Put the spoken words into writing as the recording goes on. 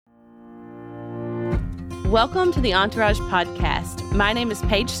Welcome to the Entourage Podcast. My name is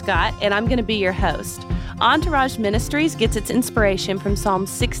Paige Scott, and I'm going to be your host. Entourage Ministries gets its inspiration from Psalm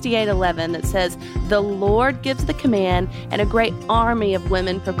 68:11 that says, "The Lord gives the command, and a great army of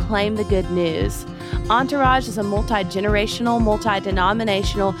women proclaim the good news." Entourage is a multi-generational,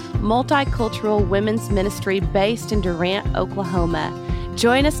 multi-denominational, multicultural women's ministry based in Durant, Oklahoma.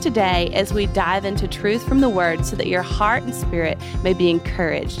 Join us today as we dive into truth from the Word so that your heart and spirit may be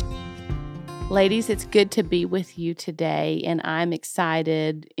encouraged. Ladies, it's good to be with you today, and I'm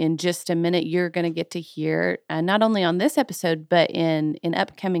excited. In just a minute, you're going to get to hear, not only on this episode, but in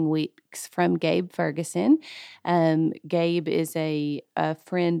upcoming weeks from Gabe Ferguson. Gabe is a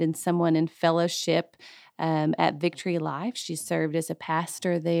friend and someone in fellowship at Victory Life. She served as a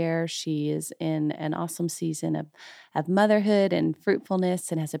pastor there. She is in an awesome season of motherhood and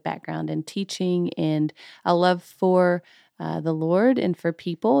fruitfulness and has a background in teaching and a love for the Lord and for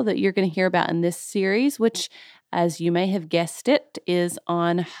people that you're going to hear about in this series, which, as you may have guessed it, is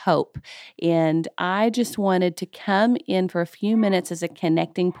on hope. And I just wanted to come in for a few minutes as a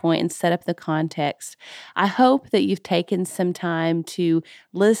connecting point and set up the context. I hope that you've taken some time to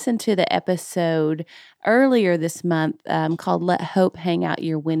listen to the episode earlier this month called Let Hope Hang Out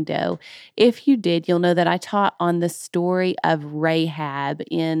Your Window. If you did, you'll know that I taught on the story of Rahab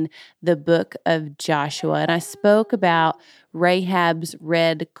in the book of Joshua, and I spoke about Rahab's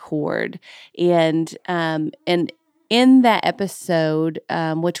red cord. And in that episode,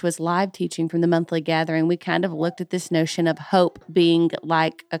 which was live teaching from the monthly gathering, we kind of looked at this notion of hope being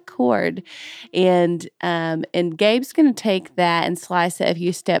like a cord. And Gabe's going to take that and slice it a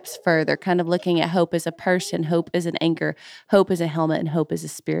few steps further, kind of looking at hope as a person, hope as an anchor, hope as a helmet, and hope as a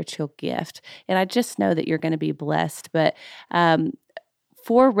spiritual gift. And I just know that you're going to be blessed. But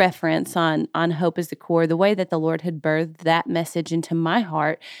for reference on hope as the core, the way that the Lord had birthed that message into my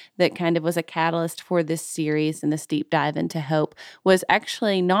heart that kind of was a catalyst for this series and this deep dive into hope was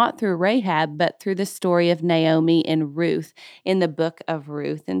actually not through Rahab, but through the story of Naomi and Ruth in the book of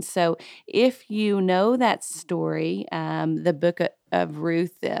Ruth. And so if you know that story, the book of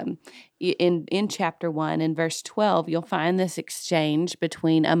Ruth, in chapter 1, in verse 12, you'll find this exchange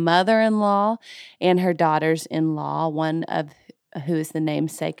between a mother-in-law and her daughters-in-law, one of who is the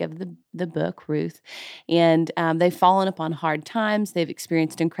namesake of the book, Ruth. And they've fallen upon hard times. They've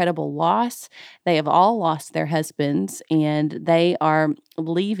experienced incredible loss. They have all lost their husbands, and they are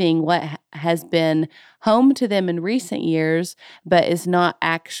leaving what has been home to them in recent years, but is not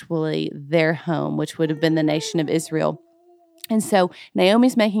actually their home, which would have been the nation of Israel. And so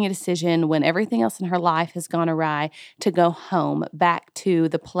Naomi's making a decision when everything else in her life has gone awry to go home, back to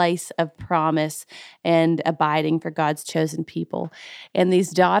the place of promise and abiding for God's chosen people. And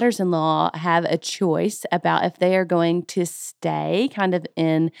these daughters-in-law have a choice about if they are going to stay kind of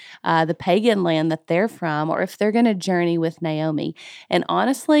in the pagan land that they're from, or if they're going to journey with Naomi. And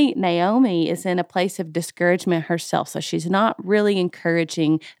honestly, Naomi is in a place of discouragement herself, so she's not really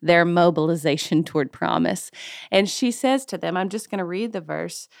encouraging their mobilization toward promise. And she says to them, I'm just going to read the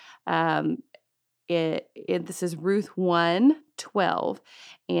verse. This is Ruth 1:12.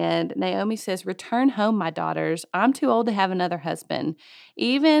 And Naomi says, "Return home, my daughters. I'm too old to have another husband.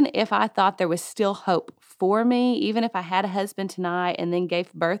 Even if I thought there was still hope for me, even if I had a husband tonight and then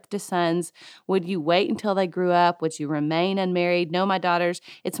gave birth to sons, would you wait until they grew up? Would you remain unmarried? No, my daughters,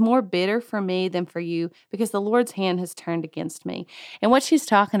 it's more bitter for me than for you because the Lord's hand has turned against me." And what she's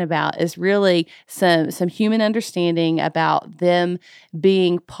talking about is really some human understanding about them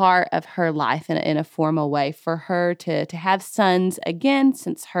being part of her life in a formal way, for her to have sons again,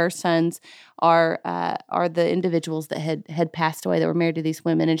 since her sons are the individuals that had passed away that were married to these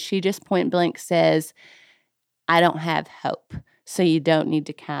women. And she just point blank says, I don't have hope, so you don't need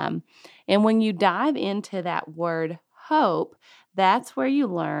to come. And when you dive into that word hope, that's where you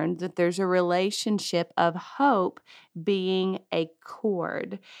learn that there's a relationship of hope being a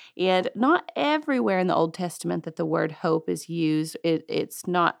cord. And not everywhere in the Old Testament that the word hope is used. It's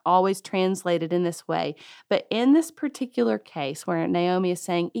not always translated in this way. But in this particular case where Naomi is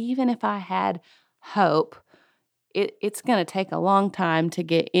saying, even if I had hope, it's going to take a long time to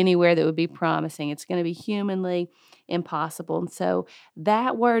get anywhere that would be promising. It's going to be humanly impossible. And so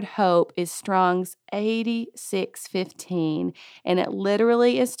that word hope is Strong's 8615, and it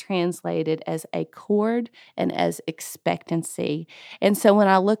literally is translated as a cord and as expectancy. And so when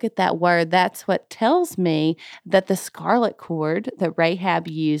I look at that word, that's what tells me that the scarlet cord that Rahab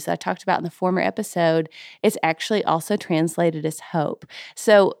used, I talked about in the former episode, is actually also translated as hope.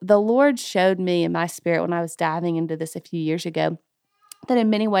 So the Lord showed me in my spirit when I was diving into this a few years ago that in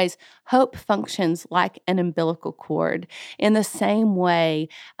many ways, hope functions like an umbilical cord in the same way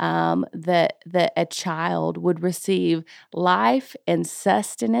that a child would receive life and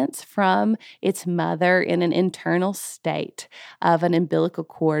sustenance from its mother in an internal state of an umbilical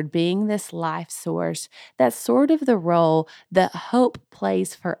cord being this life source. That's sort of the role that hope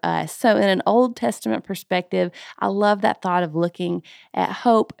plays for us. So in an Old Testament perspective, I love that thought of looking at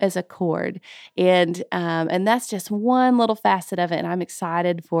hope as a cord. And that's just one little facet of it. And I'm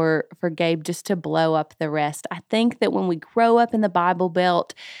excited for Gabe just to blow up the rest. I think that when we grow up in the Bible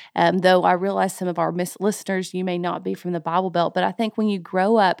Belt, though I realize some of our listeners, you may not be from the Bible Belt, but I think when you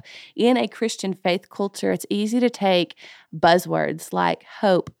grow up in a Christian faith culture, it's easy to take buzzwords like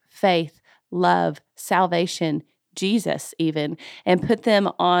hope, faith, love, salvation, Jesus even, and put them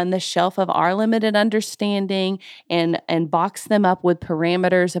on the shelf of our limited understanding and box them up with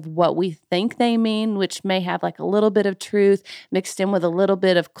parameters of what we think they mean, which may have like a little bit of truth mixed in with a little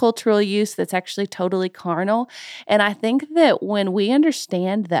bit of cultural use that's actually totally carnal. And I think that when we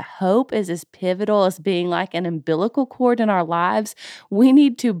understand that hope is as pivotal as being like an umbilical cord in our lives, we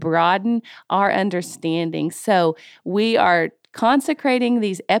need to broaden our understanding. So we are consecrating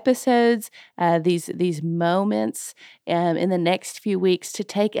these episodes, these moments in the next few weeks to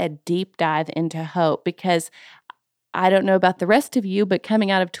take a deep dive into hope, because I don't know about the rest of you, but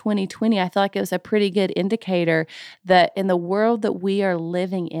coming out of 2020, I feel like it was a pretty good indicator that in the world that we are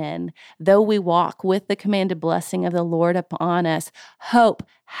living in, though we walk with the commanded blessing of the Lord upon us, hope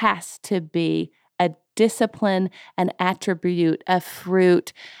has to be a discipline, an attribute, a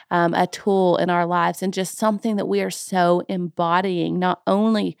fruit, a tool in our lives, and just something that we are so embodying, not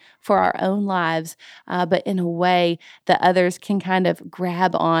only for our own lives, but in a way that others can kind of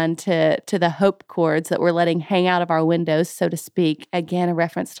grab on to the hope cords that we're letting hang out of our windows, so to speak. Again, a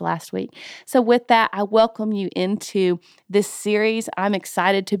reference to last week. So with that, I welcome you into this series. I'm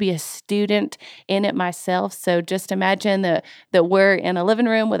excited to be a student in it myself. So just imagine that we're in a living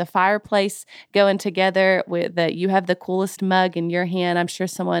room with a fireplace going together, with that you have the coolest mug in your hand. I'm sure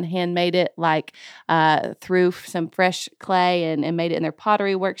someone handmade it like through some fresh clay and made it in their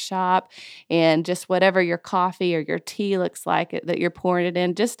pottery workshop, and just whatever your coffee or your tea looks like that you're pouring it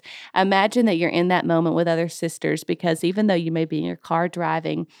in. Just imagine that you're in that moment with other sisters, because even though you may be in your car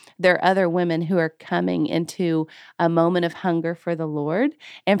driving, there are other women who are coming into a moment of hunger for the Lord.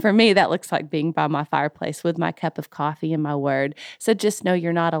 And for me, that looks like being by my fireplace with my cup of coffee and my word. So just know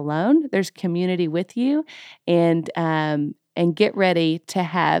you're not alone. There's community with you, and get ready to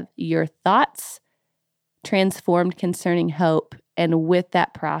have your thoughts transformed concerning hope, and with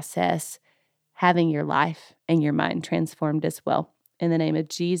that process, having your life and your mind transformed as well. In the name of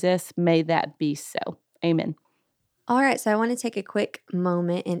Jesus, may that be so. Amen. All right, so I want to take a quick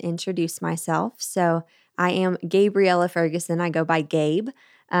moment and introduce myself. So I am Gabriella Ferguson. I go by Gabe.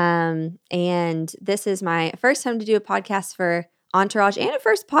 And this is my first time to do a podcast for Entourage, and a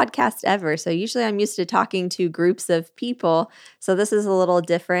first podcast ever. So usually I'm used to talking to groups of people. So this is a little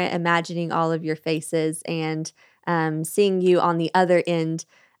different, imagining all of your faces and seeing you on the other end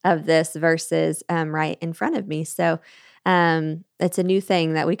of this versus right in front of me. So it's a new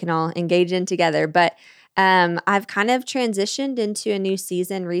thing that we can all engage in together. But I've kind of transitioned into a new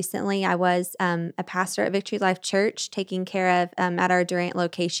season recently. I was a pastor at Victory Life Church, taking care of at our Durant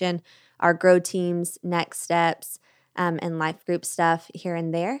location, our grow teams, next steps, and life group stuff here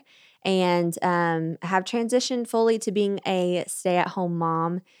and there. And have transitioned fully to being a stay-at-home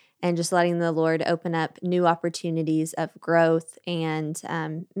mom and just letting the Lord open up new opportunities of growth and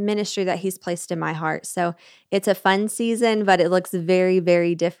ministry that He's placed in my heart. So it's a fun season, but it looks very,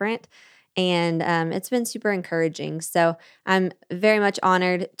 very different. And it's been super encouraging. So I'm very much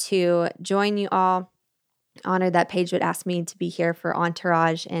honored to join you all. Honored that Paige would ask me to be here for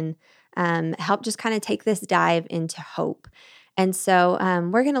Entourage and help just kind of take this dive into hope. And so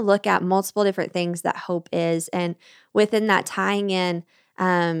we're going to look at multiple different things that hope is, and within that tying in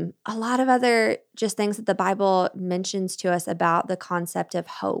a lot of other just things that the Bible mentions to us about the concept of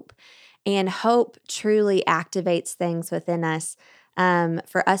hope. And hope truly activates things within us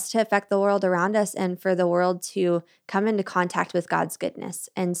for us to affect the world around us and for the world to come into contact with God's goodness.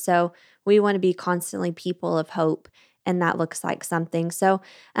 And so we want to be constantly people of hope, and that looks like something. So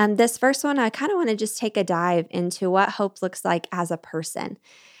this first one, I kind of want to just take a dive into what hope looks like as a person.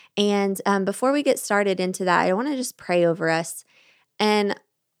 And before we get started into that, I want to just pray over us. And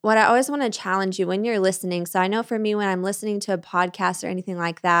what I always want to challenge you when you're listening, so I know for me, when I'm listening to a podcast or anything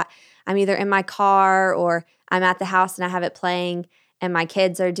like that, I'm either in my car or I'm at the house and I have it playing and my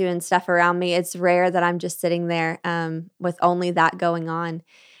kids are doing stuff around me. It's rare that I'm just sitting there with only that going on.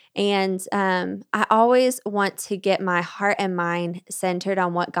 And I always want to get my heart and mind centered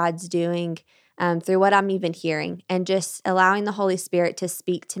on what God's doing through what I'm even hearing, and just allowing the Holy Spirit to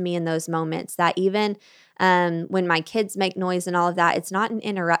speak to me in those moments, that even when my kids make noise and all of that, it's not an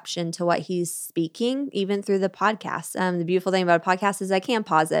interruption to what He's speaking, even through the podcast. The beautiful thing about a podcast is I can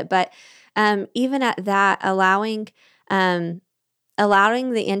pause it, but even at that, allowing the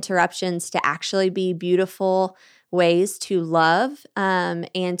interruptions to actually be beautiful ways to love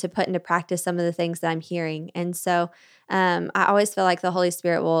and to put into practice some of the things that I'm hearing. And so I always feel like the Holy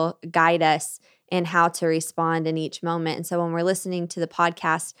Spirit will guide us in how to respond in each moment. And so when we're listening to the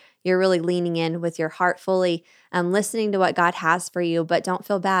podcast, you're really leaning in with your heart fully, listening to what God has for you. But don't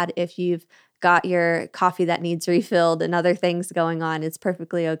feel bad if you've got your coffee that needs refilled and other things going on. It's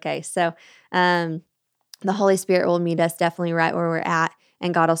perfectly okay. So the Holy Spirit will meet us definitely right where we're at,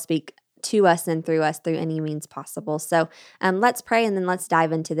 and God will speak to us and through us through any means possible. So let's pray, and then let's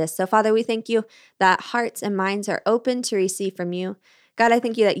dive into this. So Father, we thank you that hearts and minds are open to receive from you. God, I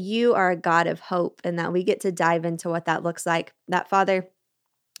thank you that you are a God of hope, and that we get to dive into what that looks like. That, Father,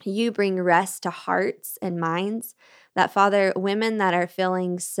 you bring rest to hearts and minds. That, Father, women that are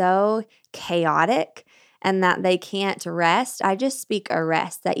feeling so chaotic and that they can't rest, I just speak a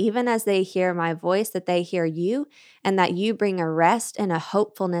rest, that even as they hear my voice, that they hear you, and that you bring a rest and a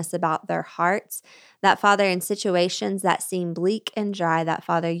hopefulness about their hearts. That, Father, in situations that seem bleak and dry, that,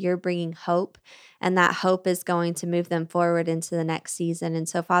 Father, you're bringing hope, and that hope is going to move them forward into the next season. And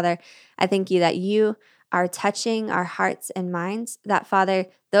so, Father, I thank you that you are touching our hearts and minds, that, Father,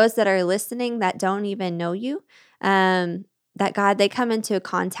 those that are listening that don't even know you, that, God, they come into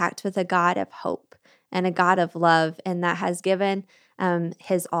contact with a God of hope and a God of love, and that has given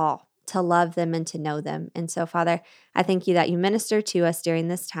His all to love them and to know them. And so, Father, I thank you that you minister to us during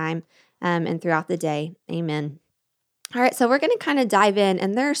this time and throughout the day. Amen. All right, so we're going to kind of dive in,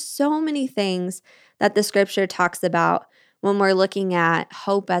 and there are so many things that the scripture talks about when we're looking at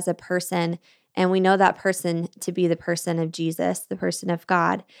hope as a person, and we know that person to be the person of Jesus, the person of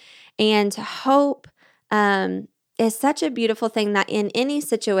God. And hope is such a beautiful thing that in any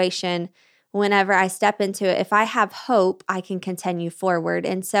situation, whenever I step into it, if I have hope, I can continue forward.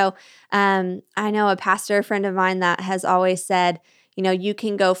 And so I know a pastor friend of mine that has always said, you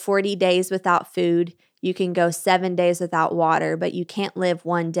can go 40 days without food, you can go 7 days without water, but you can't live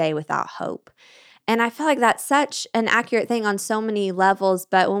one day without hope. And I feel like that's such an accurate thing on so many levels.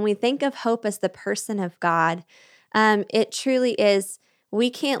 But when we think of hope as the person of God, it truly is, we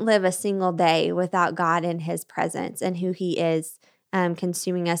can't live a single day without God in His presence and who He is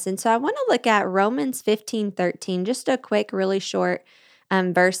consuming us. And so I want to look at Romans 15:13, just a quick, really short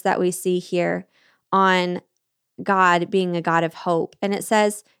verse that we see here on God being a God of hope. And it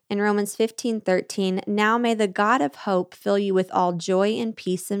says in Romans 15:13, "Now may the God of hope fill you with all joy and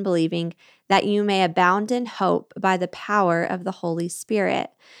peace in believing, that you may abound in hope by the power of the Holy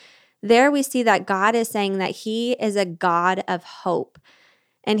Spirit." There we see that God is saying that He is a God of hope.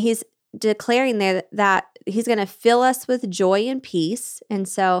 And He's declaring there that He's going to fill us with joy and peace. And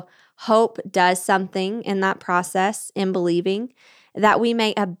so hope does something in that process in believing, that we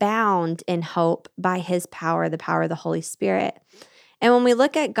may abound in hope by His power, the power of the Holy Spirit. And when we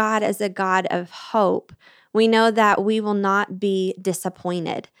look at God as a God of hope, we know that we will not be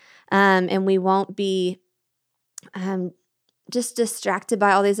disappointed, and we won't be just distracted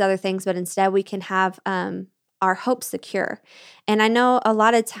by all these other things, but instead we can have our hope secure. And I know a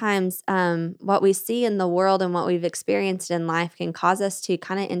lot of times what we see in the world and what we've experienced in life can cause us to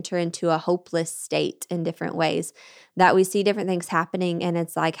kind of enter into a hopeless state in different ways, that we see different things happening and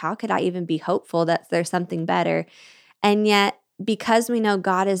it's like, how could I even be hopeful that there's something better? And yet, because we know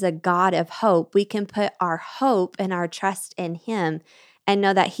God is a God of hope, we can put our hope and our trust in Him and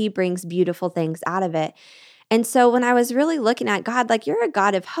know that He brings beautiful things out of it. And so when I was really looking at God, like, you're a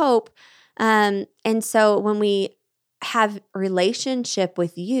God of hope. And so when we have relationship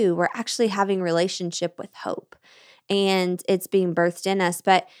with you, we're actually having relationship with hope, and it's being birthed in us.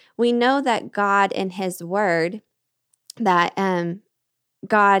 But we know that God in His word, that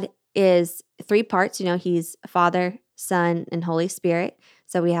God is three parts. He's Father, Son, and Holy Spirit.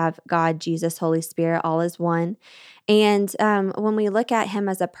 So we have God, Jesus, Holy Spirit, all as one. And when we look at Him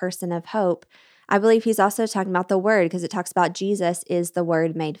as a person of hope, I believe He's also talking about the Word, because it talks about Jesus is the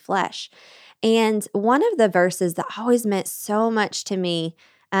Word made flesh. And one of the verses that always meant so much to me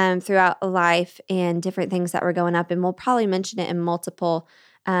throughout life and different things that were going up, and we'll probably mention it in multiple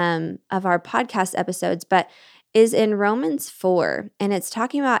of our podcast episodes, but is in Romans 4, and it's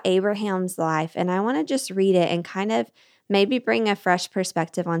talking about Abraham's life. And I want to just read it and kind of maybe bring a fresh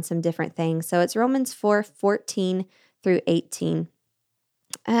perspective on some different things. So it's Romans 4:14 through 18.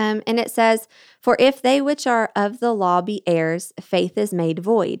 And it says, "For if they which are of the law be heirs, faith is made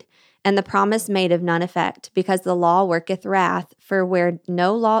void, and the promise made of none effect, because the law worketh wrath, for where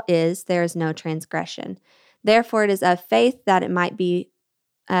no law is, there is no transgression. Therefore it is of faith that it might be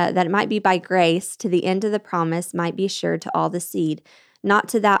by grace, to the end of the promise might be sure to all the seed, not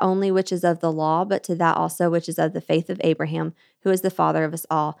to that only which is of the law, but to that also which is of the faith of Abraham, who is the father of us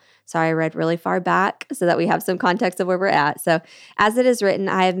all." Sorry, I read really far back so that we have some context of where we're at. So, "As it is written,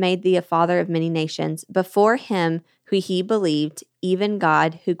 I have made thee a father of many nations, before him who he believed, even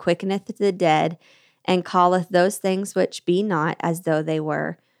God, who quickeneth the dead, and calleth those things which be not as though they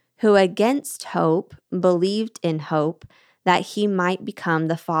were, who against hope believed in hope, that he might become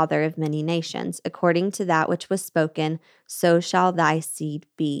the father of many nations, according to that which was spoken, so shall thy seed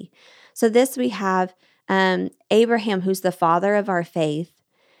be." So this we have Abraham, who's the father of our faith.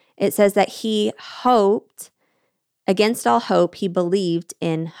 It says that he hoped, against all hope, he believed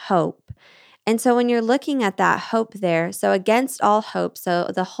in hope. And so when you're looking at that hope there, so against all hope, so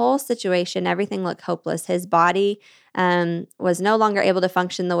the whole situation, everything looked hopeless. His body was no longer able to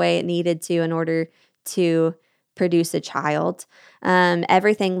function the way it needed to in order to produce a child.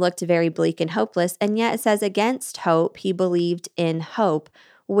 Everything looked very bleak and hopeless. And yet it says, against hope, he believed in hope.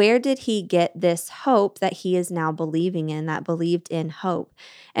 Where did he get this hope that he is now believing in, that believed in hope?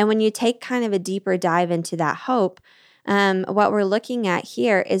 And when you take kind of a deeper dive into that hope, what we're looking at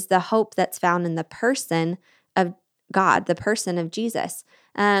here is the hope that's found in the person of God, the person of Jesus.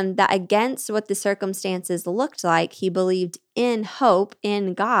 That against what the circumstances looked like, he believed in hope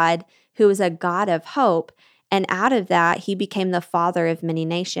in God, who is a God of hope. And out of that, he became the father of many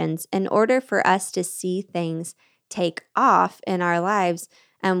nations. In order for us to see things take off in our lives,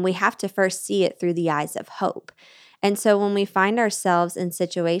 we have to first see it through the eyes of hope. And so when we find ourselves in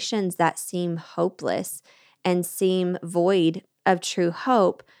situations that seem hopeless and seem void of true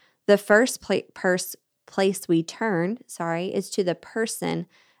hope, the first place we turn, is to the person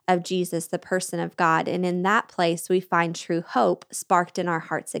of Jesus, the person of God. And in that place, we find true hope sparked in our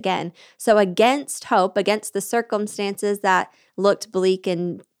hearts again. So against hope, against the circumstances that looked bleak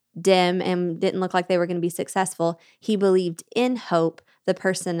and dim and didn't look like they were going to be successful, he believed in hope, the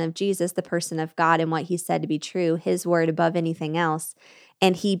person of Jesus, the person of God, and what he said to be true, his word above anything else.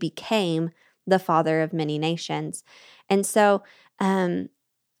 And he became the father of many nations. And so I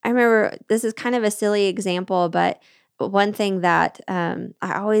remember, this is kind of a silly example, but one thing that I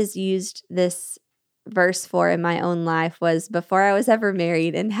always used this verse for in my own life was before I was ever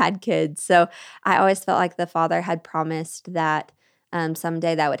married and had kids. So I always felt like the Father had promised that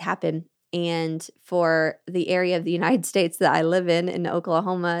someday that would happen. And for the area of the United States that I live in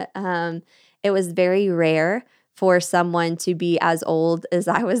Oklahoma, it was very rare for someone to be as old as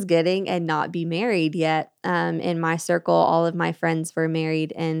I was getting and not be married yet. In my circle, all of my friends were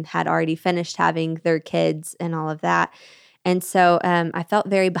married and had already finished having their kids and all of that. And so I felt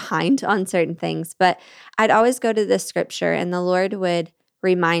very behind on certain things, but I'd always go to the scripture and the Lord would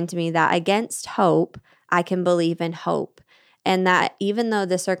remind me that against hope, I can believe in hope. And that even though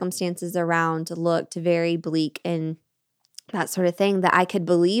the circumstances around looked very bleak and that sort of thing, that I could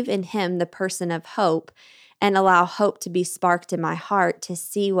believe in him, the person of hope, and allow hope to be sparked in my heart to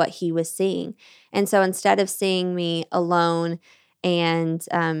see what he was seeing. And so instead of seeing me alone and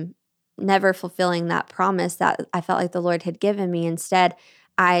never fulfilling that promise that I felt like the Lord had given me, instead,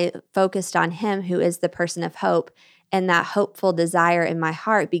 I focused on him who is the person of hope. And that hopeful desire in my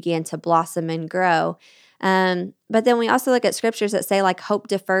heart began to blossom and grow. But then we also look at scriptures that say like hope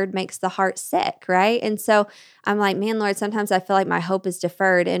deferred makes the heart sick, right? And so I'm like, man, Lord, sometimes I feel like my hope is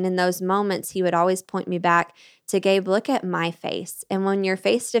deferred. And in those moments, he would always point me back to, Gabe, look at my face. And when you're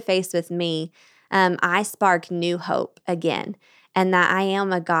face to face with me, I spark new hope again, and that I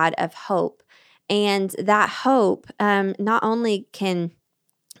am a God of hope. And that hope not only can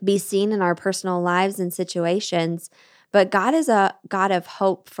be seen in our personal lives and situations, but God is a God of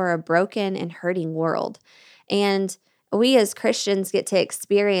hope for a broken and hurting world. And we as Christians get to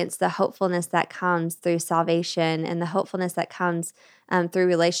experience the hopefulness that comes through salvation and the hopefulness that comes through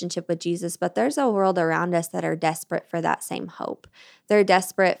relationship with Jesus. But there's a world around us that are desperate for that same hope. They're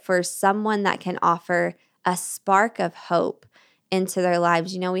desperate for someone that can offer a spark of hope into their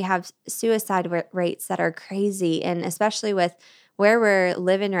lives. You know, we have suicide rates that are crazy, and especially with where we're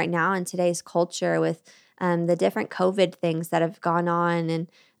living right now in today's culture with the different COVID things that have gone on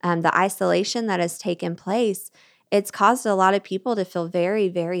and the isolation that has taken place, it's caused a lot of people to feel very,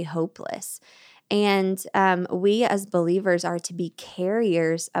 very hopeless. And we as believers are to be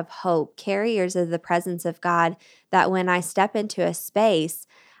carriers of hope, carriers of the presence of God, that when I step into a space,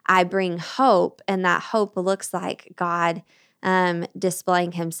 I bring hope, and that hope looks like God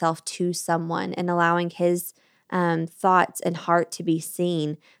displaying himself to someone and allowing his thoughts and heart to be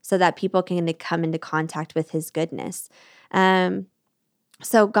seen so that people can come into contact with his goodness.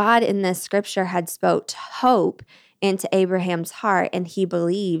 So God in this scripture had spoke hope into Abraham's heart, and he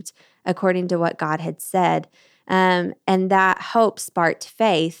believed according to what God had said. And that hope sparked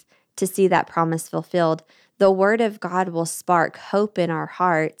faith to see that promise fulfilled. The word of God will spark hope in our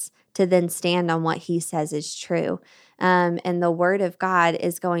hearts to then stand on what he says is true. And the word of God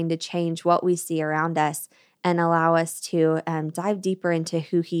is going to change what we see around us and allow us to dive deeper into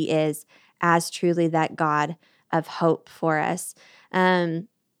who he is as truly that God of hope for us. And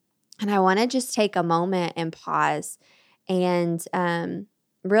I want to just take a moment and pause and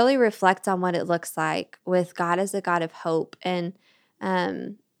really reflect on what it looks like with God as a God of hope. And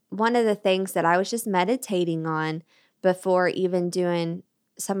one of the things that I was just meditating on before even doing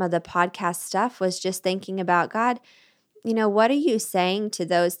some of the podcast stuff was just thinking about, God, what are you saying to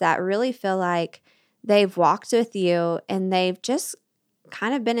those that really feel like they've walked with you and they've just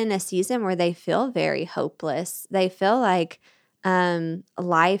kind of been in a season where they feel very hopeless. They feel like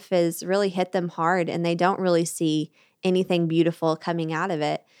life has really hit them hard and they don't really see anything beautiful coming out of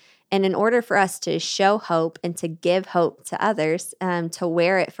it. And in order for us to show hope and to give hope to others, to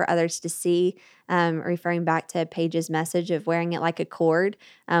wear it for others to see, referring back to Paige's message of wearing it like a cord.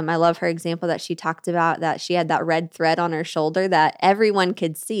 I love her example that she talked about, that she had that red thread on her shoulder that everyone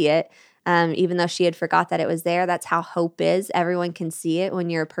could see it. Even though she had forgot that it was there. That's how hope is. Everyone can see it when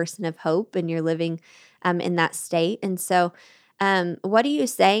you're a person of hope and you're living in that state. And so what are you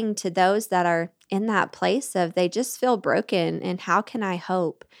saying to those that are in that place of they just feel broken and how can I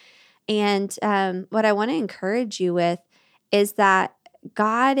hope? And what I want to encourage you with is that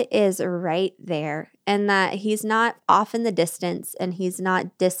God is right there and that he's not off in the distance and he's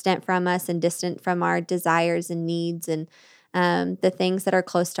not distant from us and distant from our desires and needs and the things that are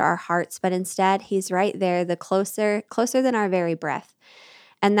close to our hearts, but instead he's right there, the closer than our very breath.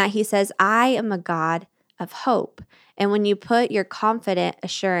 And that he says, I am a God of hope. And when you put your confident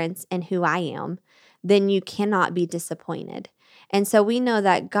assurance in who I am, then you cannot be disappointed. And so we know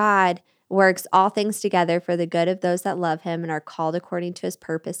that God works all things together for the good of those that love him and are called according to his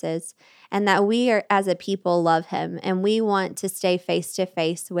purposes, and that we are, as a people, love him and we want to stay face to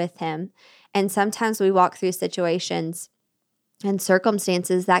face with him. And sometimes we walk through situations and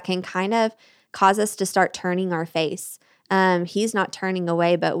circumstances that can kind of cause us to start turning our face. He's not turning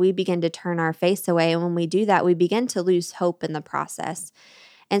away, but we begin to turn our face away. And when we do that, we begin to lose hope in the process.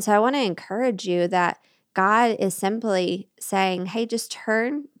 And so I want to encourage you that God is simply saying, hey, just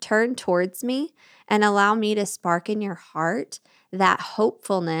turn towards me and allow me to spark in your heart that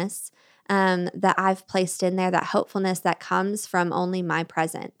hopefulness that I've placed in there, that hopefulness that comes from only my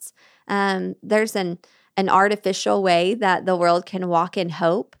presence. There's an artificial way that the world can walk in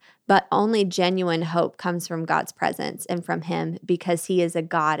hope, but only genuine hope comes from God's presence and from him because he is a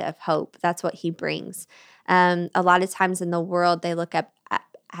God of hope. That's what he brings. A lot of times in the world, they look up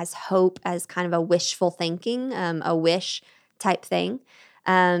as hope as kind of a wishful thinking, a wish type thing.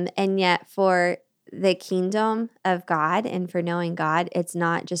 And yet for the kingdom of God and for knowing God, it's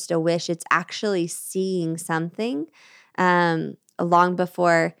not just a wish, it's actually seeing something long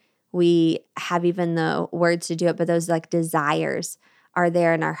before we have even the words to do it, but those like desires are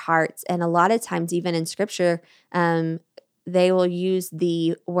there in our hearts. And a lot of times, even in scripture, they will use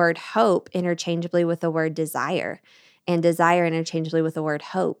the word hope interchangeably with the word desire, and desire interchangeably with the word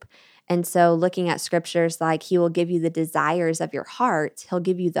hope. And so looking at scriptures like he will give you the desires of your heart, he'll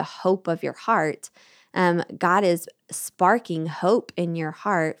give you the hope of your heart. God is sparking hope in your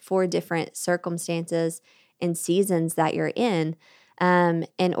heart for different circumstances and seasons that you're in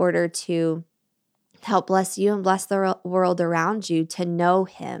order to help bless you and bless the world around you to know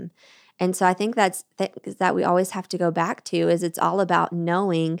him. And so I think that we always have to go back to is it's all about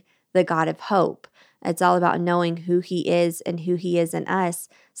knowing the God of hope. It's all about knowing who he is and who he is in us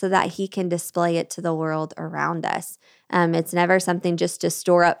so that he can display it to the world around us. It's never something just to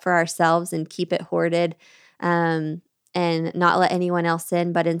store up for ourselves and keep it hoarded and not let anyone else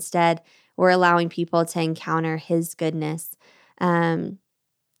in, but instead we're allowing people to encounter his goodness. When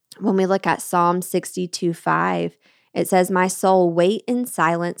we look at Psalm 62:5, it says, my soul, wait in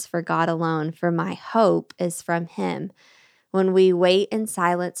silence for God alone, for my hope is from him. When we wait in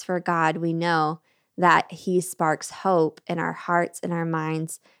silence for God, we know that he sparks hope in our hearts and our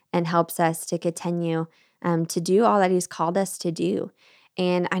minds and helps us to continue to do all that he's called us to do.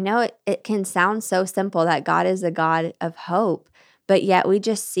 And I know it can sound so simple that God is a God of hope, but yet we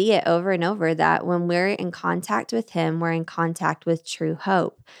just see it over and over that when we're in contact with him, we're in contact with true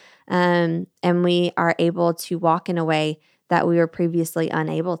hope. And we are able to walk in a way that we were previously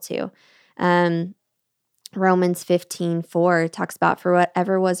unable to. Romans 15:4 talks about, for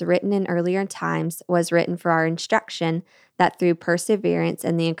whatever was written in earlier times was written for our instruction, that through perseverance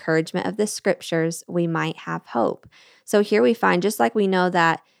and the encouragement of the scriptures, we might have hope. So here we find, just like we know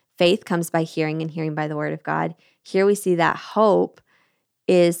that faith comes by hearing and hearing by the word of God, here we see that hope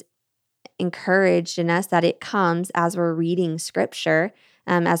is encouraged in us, that it comes as we're reading scripture,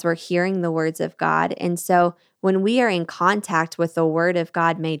 as we're hearing the words of God. And so when we are in contact with the word of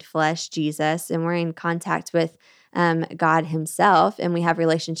God made flesh, Jesus, and we're in contact with God himself, and we have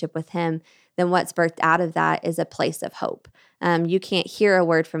relationship with him, then what's birthed out of that is a place of hope. You can't hear a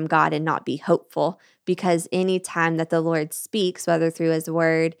word from God and not be hopeful, because any time that the Lord speaks, whether through his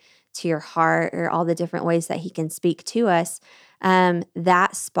word to your heart or all the different ways that he can speak to us,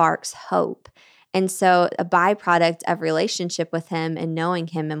 that sparks hope. And so a byproduct of relationship with him and knowing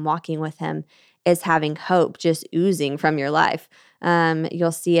him and walking with him is having hope just oozing from your life.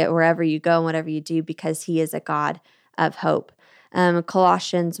 You'll see it wherever you go and whatever you do, because he is a God of hope.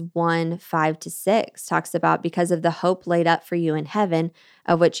 Colossians 1:5-6 talks about, because of the hope laid up for you in heaven,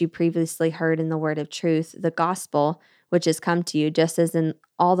 of which you previously heard in the word of truth, the gospel, which has come to you, just as in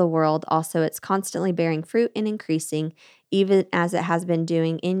all the world also it's constantly bearing fruit and increasing, even as it has been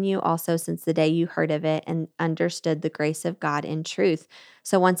doing in you also since the day you heard of it and understood the grace of God in truth.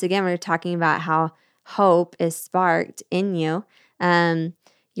 So once again, we're talking about how hope is sparked in you.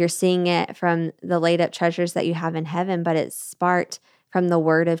 You're seeing it from the laid up treasures that you have in heaven, but it's sparked from the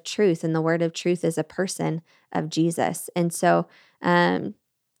word of truth. And the word of truth is a person of Jesus. And so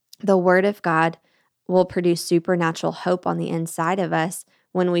the word of God will produce supernatural hope on the inside of us.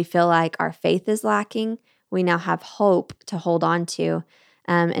 When we feel like our faith is lacking, we now have hope to hold on to.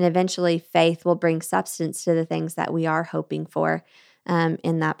 And eventually faith will bring substance to the things that we are hoping for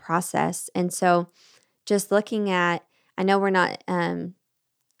in that process. And so just looking at, I know we're not,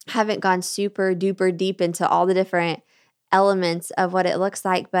 haven't gone super duper deep into all the different elements of what it looks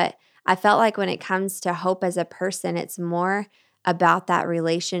like, but I felt like when it comes to hope as a person, it's more about that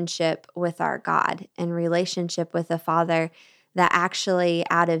relationship with our God and relationship with the Father, that actually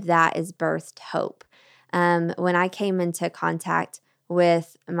out of that is birthed hope. When I came into contact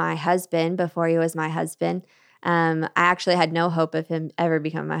with my husband before he was my husband, I actually had no hope of him ever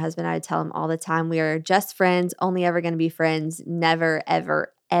becoming my husband. I would tell him all the time, we are just friends, only ever going to be friends, never,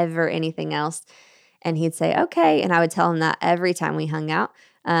 ever, ever anything else. And he'd say, okay. And I would tell him that every time we hung out.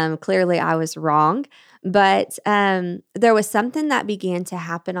 Clearly I was wrong, but there was something that began to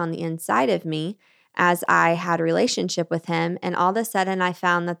happen on the inside of me as I had a relationship with him. And all of a sudden I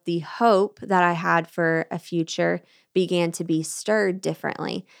found that the hope that I had for a future began to be stirred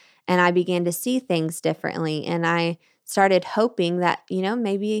differently. And I began to see things differently. And I started hoping that,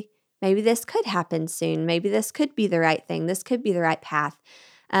 maybe this could happen soon. Maybe this could be the right thing. This could be the right path.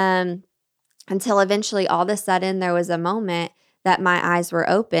 Until eventually all of a sudden there was a moment that my eyes were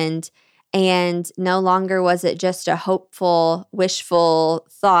opened, and no longer was it just a hopeful, wishful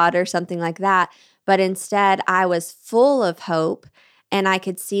thought or something like that, but instead I was full of hope, and I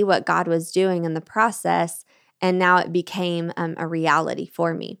could see what God was doing in the process, and now it became a reality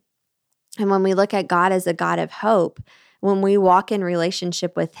for me. And when we look at God as a God of hope, when we walk in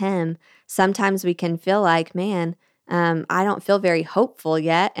relationship with him, sometimes we can feel like, man, I don't feel very hopeful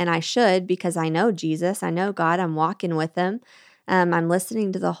yet, and I should, because I know Jesus, I know God, I'm walking with him. I'm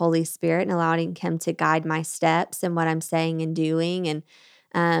listening to the Holy Spirit and allowing him to guide my steps and what I'm saying and doing.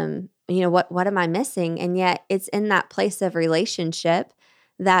 And, what am I missing? And yet it's in that place of relationship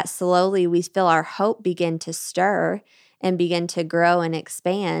that slowly we feel our hope begin to stir and begin to grow and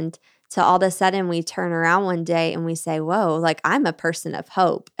expand, till all of a sudden we turn around one day and we say, whoa, like I'm a person of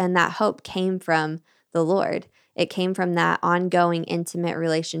hope. And that hope came from the Lord. It came from that ongoing intimate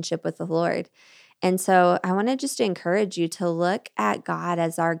relationship with the Lord. And so I want to just encourage you to look at God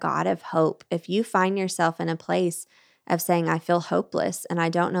as our God of hope. If you find yourself in a place of saying, I feel hopeless and I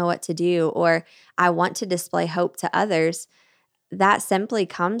don't know what to do, or I want to display hope to others, that simply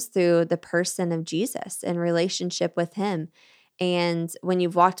comes through the person of Jesus and relationship with him. And when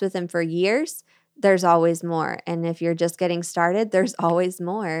you've walked with him for years, there's always more. And if you're just getting started, there's always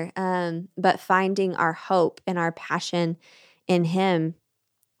more. But finding our hope and our passion in him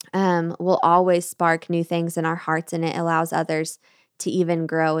will always spark new things in our hearts, and it allows others to even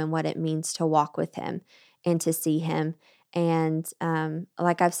grow in what it means to walk with him and to see him. And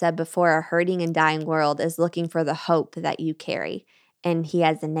like I've said before, a hurting and dying world is looking for the hope that you carry. And he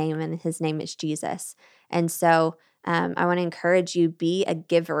has a name, and his name is Jesus. And so I want to encourage you, be a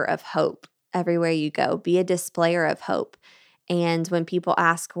giver of hope everywhere you go. Be a displayer of hope. And when people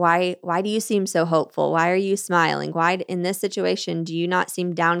ask, why do you seem so hopeful? Why are you smiling? Why in this situation do you not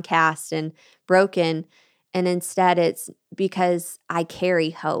seem downcast and broken? And instead it's because I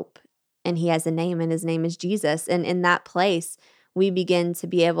carry hope, and he has a name, and his name is Jesus. And in that place, we begin to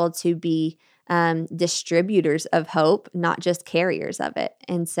be able to be distributors of hope, not just carriers of it.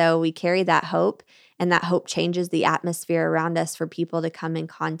 And so we carry that hope, and that hope changes the atmosphere around us for people to come in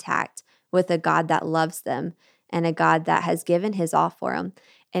contact with a God that loves them and a God that has given his all for them.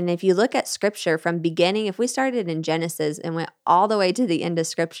 And if you look at scripture from beginning, if we started in Genesis and went all the way to the end of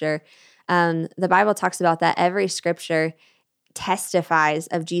scripture, the Bible talks about that every scripture testifies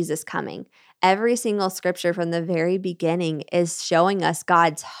of Jesus coming. Every single scripture from the very beginning is showing us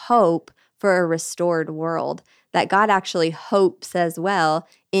God's hope for a restored world, that God actually hopes as well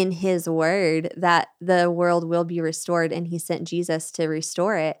in his word that the world will be restored, and he sent Jesus to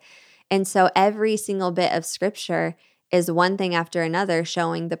restore it. And so every single bit of scripture is one thing after another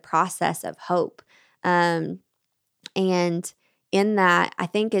showing the process of hope. And in that, I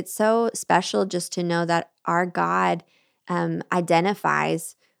think it's so special just to know that our God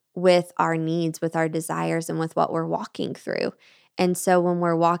identifies with our needs, with our desires, and with what we're walking through. And so when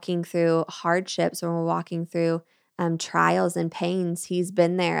we're walking through hardships, when we're walking through trials and pains, he's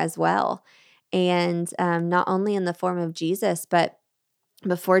been there as well. And not only in the form of Jesus, but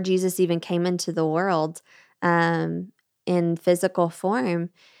before Jesus even came into the world in physical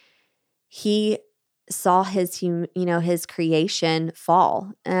form, he saw his creation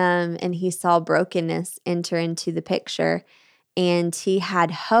fall, and he saw brokenness enter into the picture, and he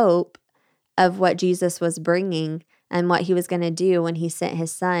had hope of what Jesus was bringing and what he was going to do when he sent his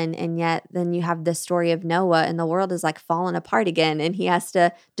son. And yet then you have the story of Noah, and the world is like falling apart again, and he has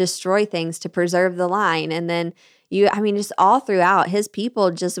to destroy things to preserve the line. And then just all throughout, his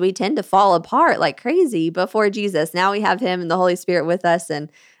people we tend to fall apart like crazy before Jesus. Now we have him and the Holy Spirit with us, and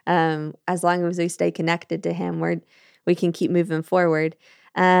as long as we stay connected to him, we can keep moving forward.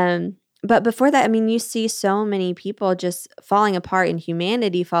 But before that, you see so many people just falling apart and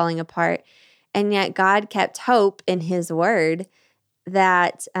humanity falling apart. And yet God kept hope in his word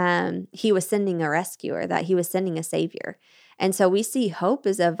that he was sending a rescuer, that he was sending a savior. And so we see hope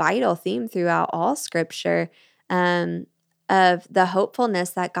as a vital theme throughout all scripture, of the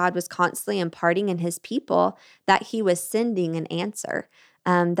hopefulness that God was constantly imparting in his people, that he was sending an answer.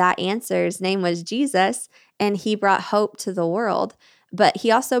 That answer's name was Jesus, and he brought hope to the world. But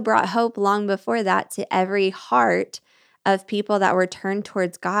he also brought hope long before that to every heart of people that were turned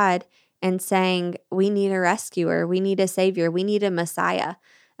towards God and saying, we need a rescuer, we need a savior, we need a Messiah.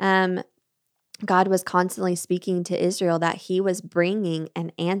 God was constantly speaking to Israel that he was bringing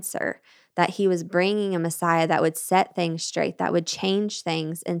an answer, that he was bringing a Messiah that would set things straight, that would change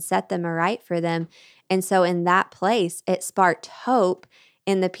things and set them aright for them. And so in that place, it sparked hope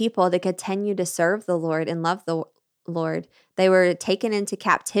in the people to continue to serve the Lord and love the Lord. They were taken into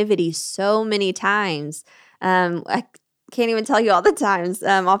captivity so many times. I can't even tell you all the times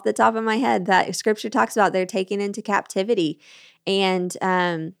off the top of my head that scripture talks about they're taken into captivity and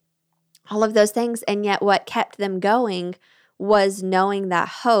all of those things. And yet what kept them going was knowing that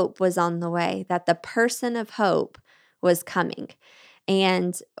hope was on the way, that the person of hope was coming.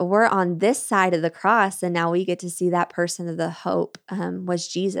 And we're on this side of the cross, and now we get to see that person of the hope was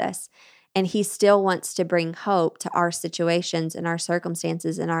Jesus. And he still wants to bring hope to our situations and our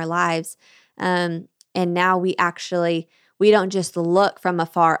circumstances in our lives. And now we don't just look from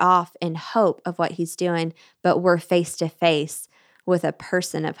afar off in hope of what he's doing, but we're face to face with a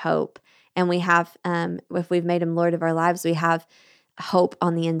person of hope. And we have, if we've made him Lord of our lives, we have hope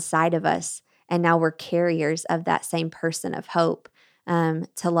on the inside of us. And now we're carriers of that same person of hope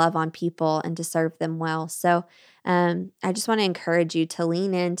to love on people and to serve them well. So I just want to encourage you to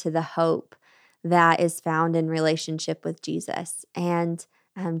lean into the hope that is found in relationship with Jesus. And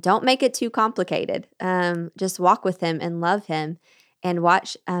don't make it too complicated. Just walk with him and love him and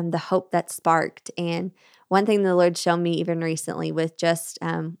watch the hope that's sparked. And one thing the Lord showed me even recently with just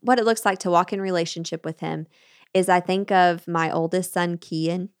what it looks like to walk in relationship with him is I think of my oldest son,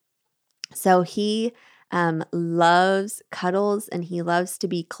 Kian. So he loves cuddles and he loves to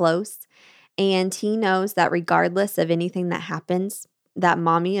be close. And he knows that regardless of anything that happens, that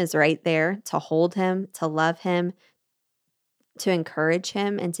mommy is right there to hold him, to love him, to encourage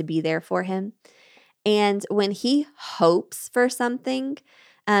him, and to be there for him. And when he hopes for something,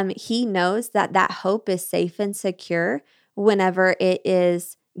 he knows that that hope is safe and secure whenever it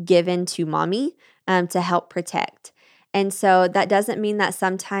is given to mommy to help protect. And so that doesn't mean that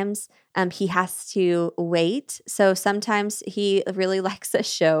sometimes he has to wait. So sometimes he really likes a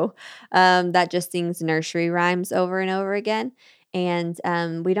show that just sings nursery rhymes over and over again. And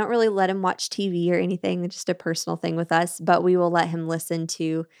we don't really let him watch TV or anything, just a personal thing with us, but we will let him listen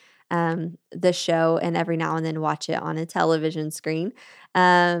to the show and every now and then watch it on a television screen.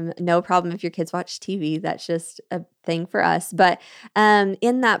 No problem if your kids watch TV. That's just a thing for us. But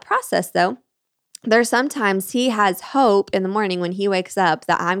in that process, though, there's sometimes he has hope in the morning when he wakes up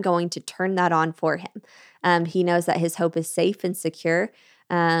that I'm going to turn that on for him. He knows that his hope is safe and secure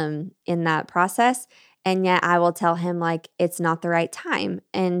in that process. And yet I will tell him like it's not the right time.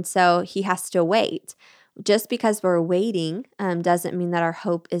 And so he has to wait. Just because we're waiting doesn't mean that our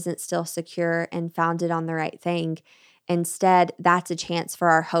hope isn't still secure and founded on the right thing. Instead, that's a chance for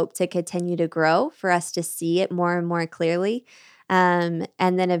our hope to continue to grow, for us to see it more and more clearly. And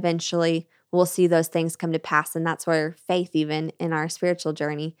then eventually we'll see those things come to pass. And that's where faith, even in our spiritual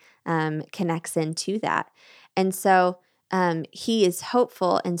journey, connects into that. And so he is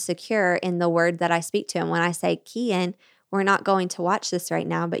hopeful and secure in the word that I speak to him. When I say, Kian, we're not going to watch this right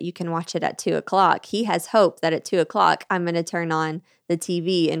now, but you can watch it at 2:00. He has hope that at 2:00, I'm going to turn on the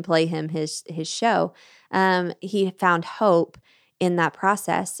TV and play him his show. He found hope in that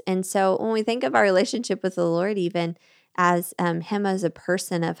process. And so when we think of our relationship with the Lord, even as him as a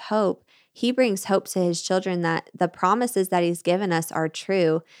person of hope, he brings hope to his children that the promises that he's given us are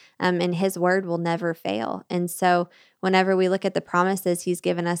true, and his word will never fail. And so whenever we look at the promises he's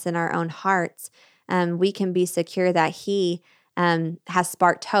given us in our own hearts, we can be secure that he has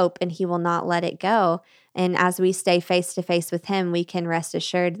sparked hope and he will not let it go. And as we stay face to face with him, we can rest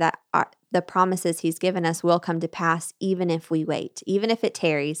assured that the promises he's given us will come to pass even if we wait. Even if it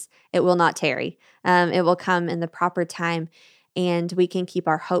tarries, it will not tarry. It will come in the proper time, and we can keep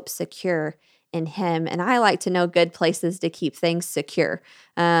our hope secure in him. And I like to know good places to keep things secure,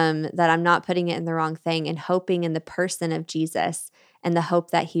 that I'm not putting it in the wrong thing, and hoping in the person of Jesus and the hope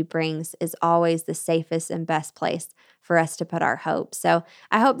that he brings is always the safest and best place for us to put our hope. So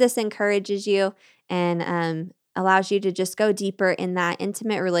I hope this encourages you and allows you to just go deeper in that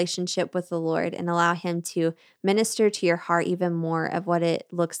intimate relationship with the Lord and allow him to minister to your heart even more of what it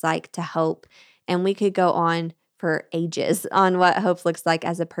looks like to hope. And we could go on for ages on what hope looks like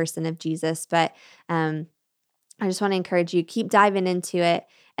as a person of Jesus. But I just want to encourage you, keep diving into it,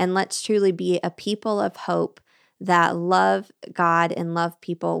 and let's truly be a people of hope that love God and love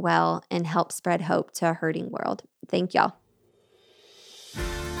people well and help spread hope to a hurting world. Thank y'all.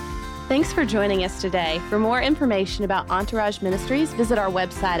 Thanks for joining us today. For more information about Entourage Ministries, visit our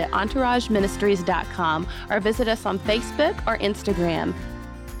website at entourageministries.com or visit us on Facebook or Instagram.